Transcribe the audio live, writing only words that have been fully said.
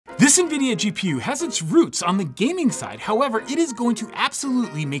This NVIDIA GPU has its roots on the gaming side. However, it is going to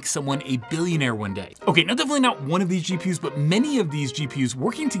absolutely make someone a billionaire one day. Okay, now definitely not one of these GPUs, but many of these GPUs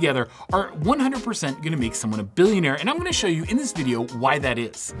working together are 100% gonna make someone a billionaire, and I'm gonna show you in this video why that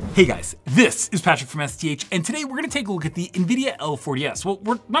is. Hey guys, this is Patrick from STH, and today we're gonna take a look at the NVIDIA L40S. Well,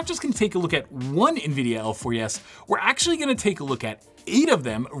 we're not just gonna take a look at one NVIDIA L40S, we're actually gonna take a look at 8 of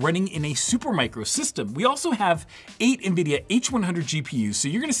them running in a Supermicro system. We also have 8 NVIDIA H100 GPUs, so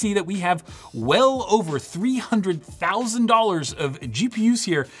you're gonna see that we have well over $300,000 of GPUs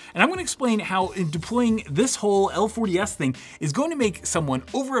here, and I'm gonna explain how in deploying this whole L40S thing is going to make someone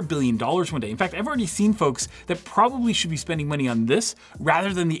over $1 billion one day. In fact, I've already seen folks that probably should be spending money on this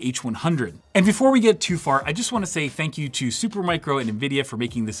rather than the H100. And before we get too far, I just wanna say thank you to Supermicro and NVIDIA for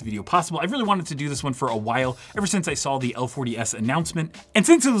making this video possible. I've really wanted to do this one for a while, ever since I saw the L40S announcement. And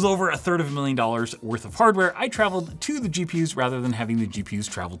since it was over $250,000 worth of hardware, I traveled to the GPUs rather than having the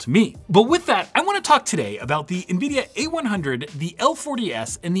GPUs travel to me. But with that, I want to talk today about the NVIDIA A100, the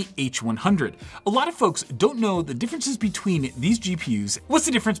L40S, and the H100. A lot of folks don't know the differences between these GPUs, what's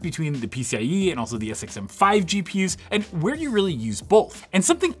the difference between the PCIe and also the SXM5 GPUs, and where you really use both. And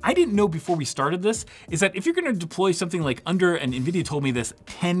something I didn't know before we started this is that if you're going to deploy something like under, and NVIDIA told me this,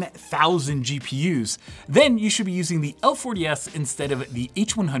 10,000 GPUs, then you should be using the L40S instead of the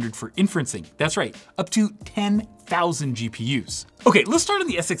H100 for inferencing. That's right, up to 10,000 GPUs. Okay, let's start on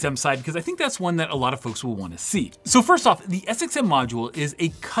the SXM side because I think that's one that a lot of folks will want to see. So first off, the SXM module is a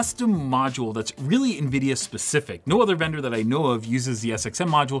custom module that's really NVIDIA specific. No other vendor that I know of uses the SXM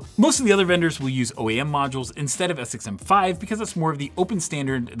module. Most of the other vendors will use OEM modules instead of SXM5 because that's more of the open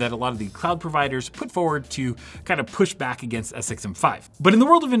standard that a lot of the cloud providers put forward to kind of push back against SXM5. But in the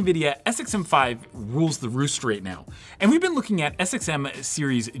world of NVIDIA, SXM5 rules the roost right now. And we've been looking at SXM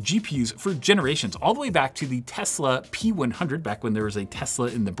series GPUs for generations, all the way back to the Tesla P100, back when there was a Tesla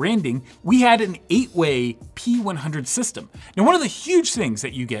in the branding. We had an 8-way P100 system. Now, one of the huge things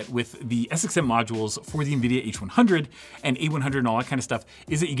that you get with the SXM modules for the NVIDIA H100 and A100 and all that kind of stuff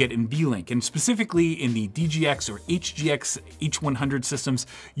is that you get NVLink. And specifically in the DGX or HGX H100 systems,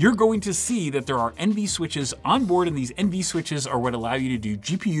 you're going to see that there are NV switches on board, and these NV switches are what allow you to do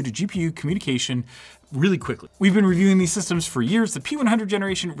GPU to GPU communication really quickly. We've been reviewing these systems for years. The P100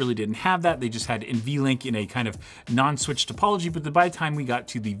 generation really didn't have that. They just had NVLink in a kind of non-switch topology, but by the time we got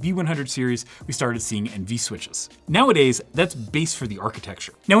to the V100 series, we started seeing NV switches. Nowadays, that's base for the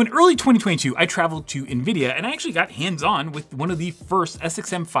architecture. Now, in early 2022, I traveled to NVIDIA and I actually got hands-on with one of the first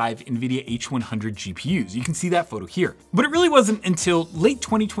SXM5 NVIDIA H100 GPUs. You can see that photo here. But it really wasn't until late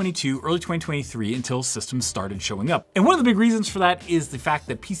 2022, early 2023 until systems started showing up. And one of the big reasons for that is the fact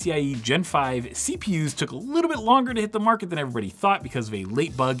that PCIe Gen 5 CPUs took a little bit longer to hit the market than everybody thought because of a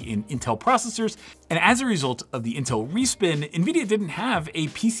late bug in Intel processors. And as a result of the Intel respin, NVIDIA didn't have a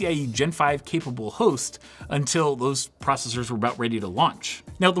PCIe Gen 5 capable host until those processors were about ready to launch.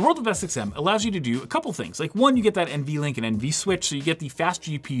 Now, the world of SXM allows you to do a couple things. Like one, you get that NVLink and NV switch, so you get the fast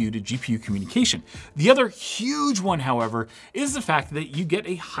GPU to GPU communication. The other huge one, however, is the fact that you get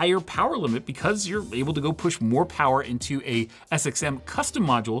a higher power limit because you're able to go push more power into a SXM custom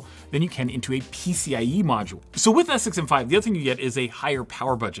module than you can into a PCIe module. So with SXM5, the other thing you get is a higher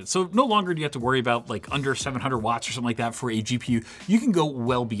power budget. So no longer do you have to worry about like under 700 watts or something like that for a GPU. You can go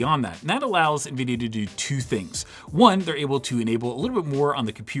well beyond that. And that allows NVIDIA to do two things. One, they're able to enable a little bit more on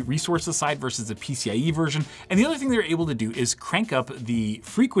the compute resources side versus the PCIe version. And the other thing they're able to do is crank up the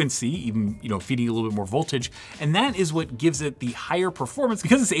frequency, even feeding a little bit more voltage. And that is what gives it the higher performance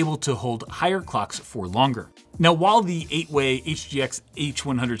because it's able to hold higher clocks for longer. Now, while the 8-way HGX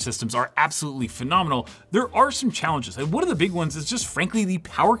H100 systems are absolutely phenomenal, there are some challenges. And one of the big ones is just frankly the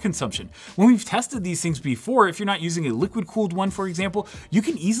power consumption. When we've tested these things before, if you're not using a liquid cooled one, for example, you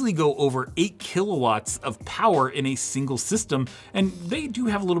can easily go over 8 kilowatts of power in a single system. And they do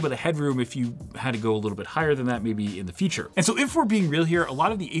have a little bit of headroom if you had to go a little bit higher than that maybe in the future. And so if we're being real here, a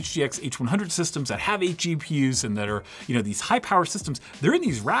lot of the HGX H100 systems that have 8 GPUs and that are, these high power systems, they're in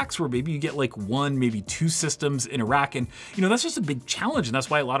these racks where maybe you get like 1, maybe 2 systems in a rack. And that's just a big challenge. And that's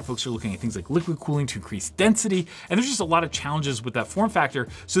why a lot of folks are looking at things like liquid cooling to increase density. And there's just a lot of challenges with that form factor.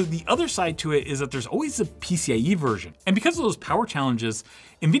 So the other side to it is that there's always a PCIe version. And because of those power challenges,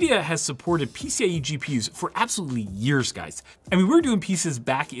 NVIDIA has supported PCIe GPUs for absolutely years, guys. I mean, we were doing pieces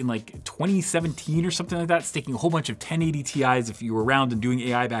back in like 2017 or something like that, staking a whole bunch of 1080 Ti's. If you were around and doing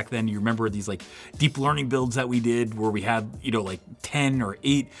AI back then, you remember these like deep learning builds that we did where we had, like 10 or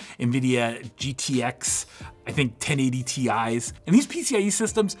 8 NVIDIA GTX I think 1080 Ti's. And these PCIe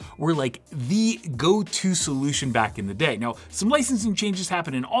systems were like the go-to solution back in the day. Now, some licensing changes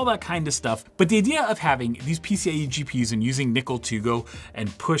happen and all that kind of stuff, but the idea of having these PCIe GPUs and using nickel to go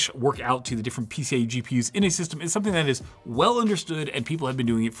and push work out to the different PCIe GPUs in a system is something that is well understood, and people have been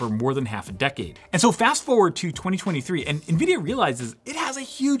doing it for more than half a decade. And so fast forward to 2023, and NVIDIA realizes it has a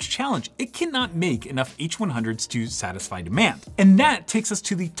huge challenge. It cannot make enough H100s to satisfy demand. And that takes us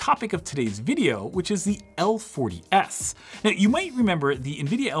to the topic of today's video, which is the L40S. Now, you might remember the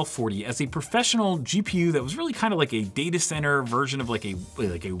NVIDIA L40 as a professional GPU that was really kind of like a data center version of like a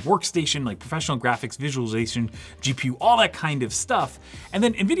workstation, like professional graphics, visualization, GPU, all that kind of stuff. And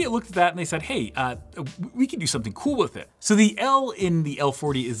then NVIDIA looked at that and they said, hey, we can do something cool with it. So the L in the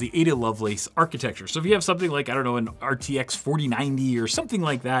L40 is the Ada Lovelace architecture. So if you have something like, I don't know, an RTX 4090 or something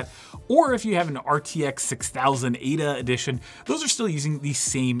like that, or if you have an RTX 6000 Ada edition, those are still using the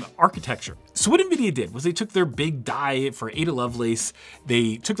same architecture. So what NVIDIA did was they took their big die for Ada Lovelace,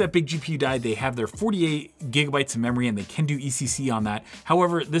 they took that big GPU die, they have their 48 gigabytes of memory and they can do ECC on that.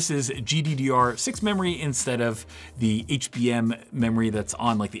 However, this is GDDR6 memory instead of the HBM memory that's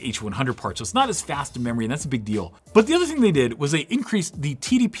on like the H100 part. So it's not as fast in memory, and that's a big deal. But the other thing they did was they increased the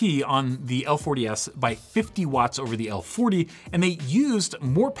TDP on the L40S by 50 watts over the L40, and they used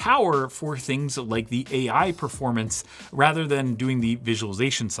more power for things like the AI performance rather than doing the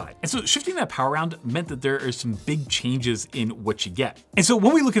visualization side. And so shifting that power around meant that there are some big changes in what you get. And so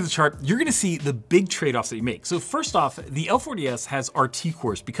when we look at the chart, you're gonna see the big trade-offs that you make. So first off, the L40S has RT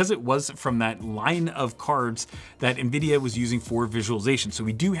cores because it was from that line of cards that NVIDIA was using for visualization. So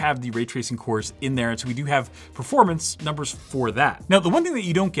we do have the ray tracing cores in there, and so we do have performance numbers for that. Now, the one thing that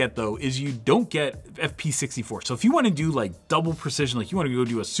you don't get though is you don't get FP64. So if you want to do like double precision, like you want to go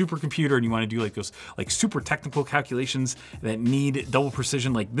do a supercomputer and you want to do like those like super technical calculations that need double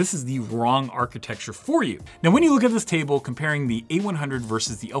precision, like this is the wrong architecture for you. Now, when you look at this table comparing the A100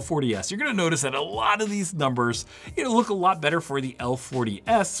 versus the L40S, you're going to notice that a lot of these numbers, look a lot better for the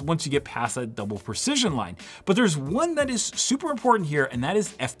L40S once you get past that double precision line. But there's one that is super important here, and that is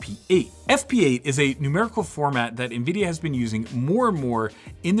FP8. FP8 is a numerical format that NVIDIA has been using more and more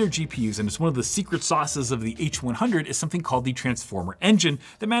in their GPUs, and it's one of the secret sauces of the H100 is something called the transformer engine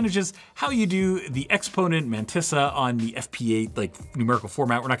that manages how you do the exponent mantissa on the FP8 like numerical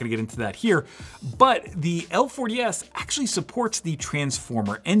format. We're not going to get into that here, but the L40S actually supports the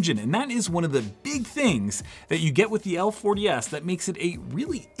transformer engine, and that is one of the big things that you get with the L40S that makes it a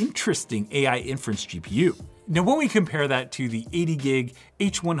really interesting AI inference GPU. Now, when we compare that to the 80 gig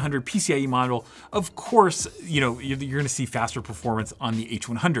H100 PCIe model, of course, you're gonna see faster performance on the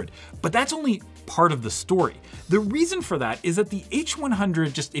H100, but that's only part of the story. The reason for that is that the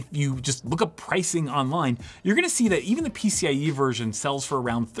H100, if you just look up pricing online, you're gonna see that even the PCIe version sells for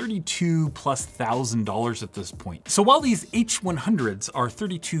around $32,000+ at this point. So while these H100s are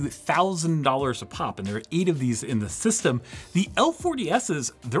 $32,000 a pop, and there are 8 of these in the system, the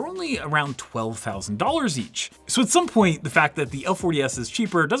L40Ss, they're only around $12,000 each. So at some point, the fact that the L40S is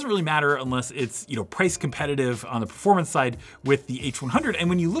cheaper doesn't really matter unless it's price competitive on the performance side with the H100. And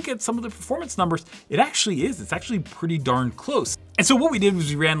when you look at some of the performance numbers, it actually is. It's actually pretty darn close. And so what we did was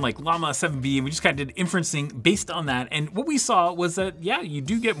we ran like Llama 7B, and we just kind of did inferencing based on that. And what we saw was that, yeah, you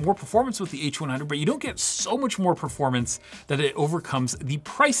do get more performance with the H100, but you don't get so much more performance that it overcomes the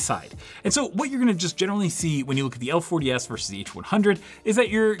price side. And so what you're gonna just generally see when you look at the L40S versus the H100 is that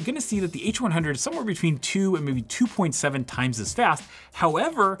you're gonna see that the H100 is somewhere between 2 and maybe 2.7 times as fast.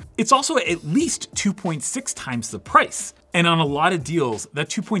 However, it's also at least 2.6 times the price. And on a lot of deals, that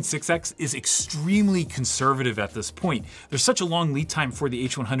 2.6x is extremely conservative at this point. There's such a long lead time for the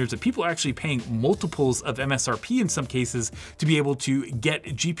H100s that people are actually paying multiples of MSRP in some cases to be able to get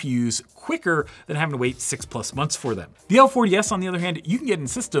GPUs quicker than having to wait 6+ months for them. The L40S, on the other hand, you can get in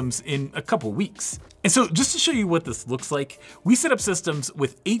systems in a couple weeks. And so just to show you what this looks like, we set up systems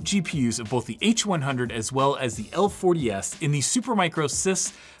with 8 GPUs of both the H100 as well as the L40S in the Supermicro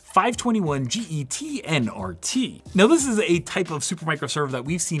SYS-521GE-TNRT. Now, this is a type of Supermicro server that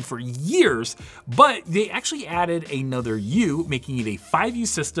we've seen for years, but they actually added another U, making it a 5U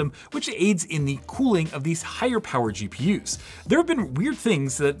system, which aids in the cooling of these higher power GPUs. There have been weird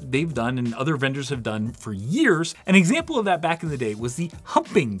things that they've done and other vendors have done for years. An example of that back in the day was the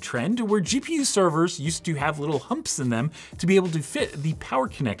humping trend, where GPU servers used to have little humps in them to be able to fit the power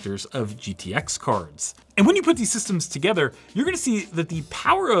connectors of GTX cards. And when you put these systems together, you're gonna see that the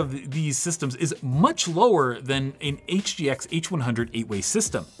power of these systems is much lower than an HGX H100 8-way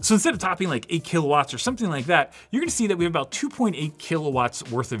system. So instead of topping like 8 kilowatts or something like that, you're gonna see that we have about 2.8 kilowatts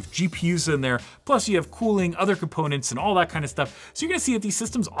worth of GPUs in there, plus you have cooling, other components, and all that kind of stuff. So you're gonna see that these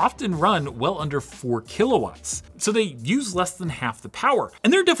systems often run well under 4 kilowatts. So they use less than half the power.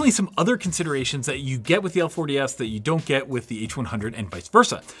 And there are definitely some other considerations that you get with the L40S that you don't get with the H100 and vice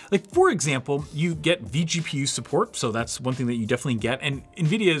versa. Like for example, you get vGPU support, so that's one thing that you definitely get. And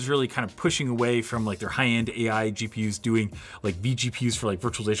NVIDIA is really kind of pushing away from like their high-end AI GPUs doing like vGPUs for like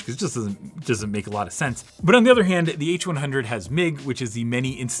virtualization, because it just doesn't make a lot of sense. But on the other hand, the H100 has MIG, which is the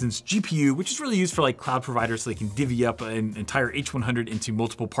many instance GPU, which is really used for like cloud providers, so they can divvy up an entire H100 into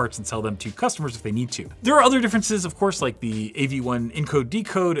multiple parts and sell them to customers if they need to. There are other differences, of course, like the AV1 encode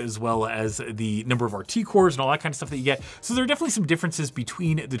decode, as well as the number of RT cores and all that kind of stuff that you get. So there are definitely some differences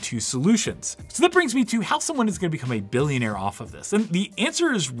between the two solutions. So that brings me to how someone is going to become a billionaire off of this. And the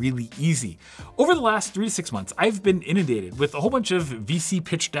answer is really easy. Over the last 3 to 6 months, I've been inundated with a whole bunch of VC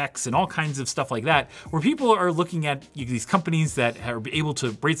pitch decks and all kinds of stuff like that, where people are looking at these companies that are able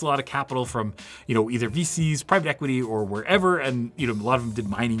to raise a lot of capital from, either VCs, private equity, or wherever. And, a lot of them did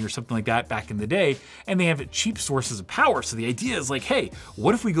mining or something like that back in the day, and they have cheap sources of power. So the idea is like, hey,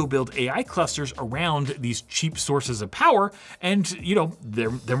 what if we go build AI clusters around these cheap sources of power, and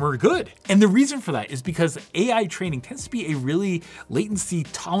then we're good. And the reason for that is because AI training tends to be a really latency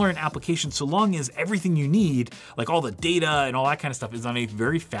tolerant application, so long as everything you need, like all the data and all that kind of stuff, is on a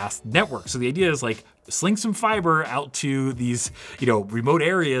very fast network. So the idea is like, sling some fiber out to these, remote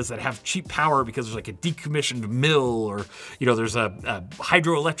areas that have cheap power because there's like a decommissioned mill, or, there's a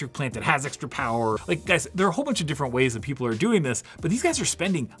hydroelectric plant that has extra power. Like, guys, there are a whole bunch of different ways that people are doing this, but these guys are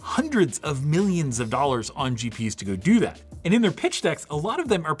spending hundreds of millions of dollars on GPUs to go do that. And in their pitch decks, a lot of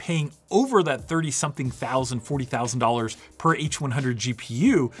them are paying over that $30-something thousand, $40,000 per H100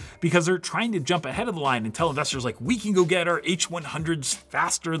 GPU, because they're trying to jump ahead of the line and tell investors like, we can go get our H100s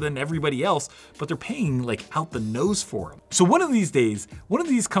faster than everybody else, but they're paying like out the nose for them. So one of these days, one of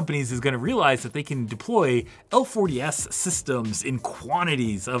these companies is going to realize that they can deploy L40S systems in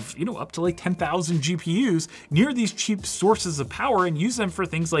quantities of, up to like 10,000 GPUs near these cheap sources of power, and use them for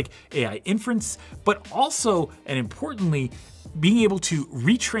things like AI inference, but also, and importantly, being able to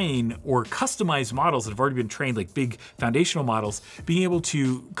retrain or customize models that have already been trained, like big foundational models, being able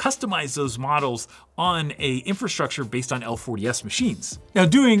to customize those models on a infrastructure based on L40S machines. Now,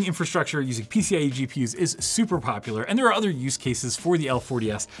 doing infrastructure using PCIe GPUs is super popular, and there are other use cases for the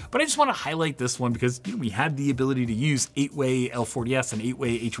L40S, but I just want to highlight this one because we had the ability to use 8-way L40S and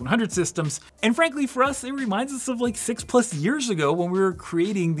 8-way H100 systems, and frankly, for us, it reminds us of like 6+ years ago when we were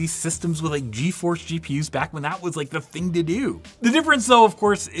creating these systems with like GeForce GPUs back when that was like the thing to do. The difference, though, of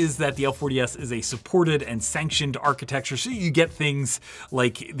course, is that the L40S is a supported and sanctioned architecture, so you get things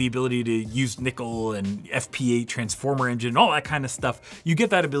like the ability to use nickel and FP8 transformer engine and all that kind of stuff. You get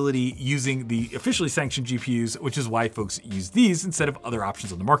that ability using the officially sanctioned GPUs, which is why folks use these instead of other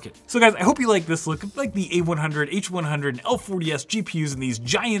options on the market. So guys, I hope you like this look of like the A100, H100, and L40S GPUs in these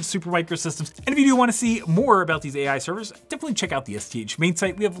giant Supermicro systems. And if you do want to see more about these AI servers, definitely check out the STH main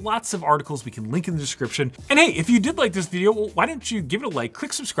site. We have lots of articles we can link in the description. And hey, if you did like this video, well, why don't you give it a like,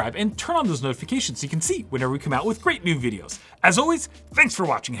 click subscribe, and turn on those notifications so you can see whenever we come out with great new videos. As always, thanks for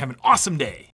watching. Have an awesome day.